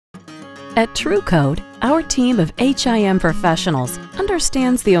At TruCode, our team of HIM professionals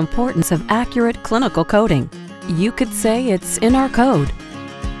understands the importance of accurate clinical coding. You could say it's in our code.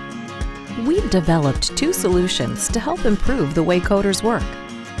 We've developed two solutions to help improve the way coders work.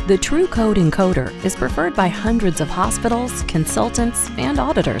 The TruCode encoder is preferred by hundreds of hospitals, consultants, and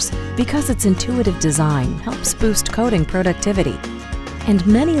auditors because its intuitive design helps boost coding productivity. And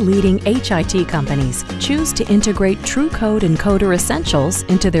many leading HIT companies choose to integrate TruCode encoder essentials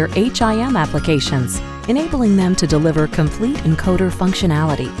into their HIM applications, enabling them to deliver complete encoder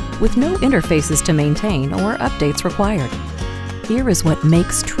functionality with no interfaces to maintain or updates required. Here is what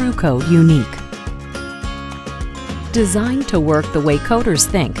makes TruCode unique. Designed to work the way coders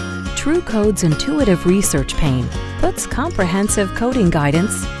think, TruCode's intuitive research pane puts comprehensive coding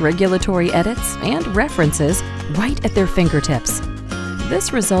guidance, regulatory edits, and references right at their fingertips.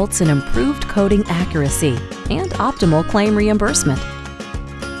 This results in improved coding accuracy and optimal claim reimbursement.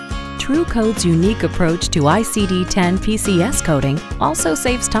 TruCode's unique approach to ICD-10 PCS coding also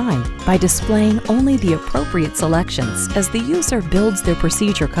saves time by displaying only the appropriate selections as the user builds their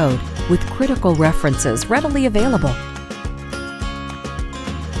procedure code with critical references readily available.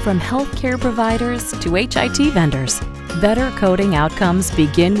 From healthcare providers to HIT vendors, better coding outcomes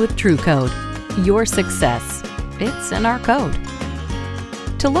begin with TruCode. Your success, it's in our code.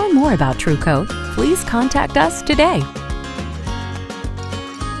 To learn more about TruCode, please contact us today.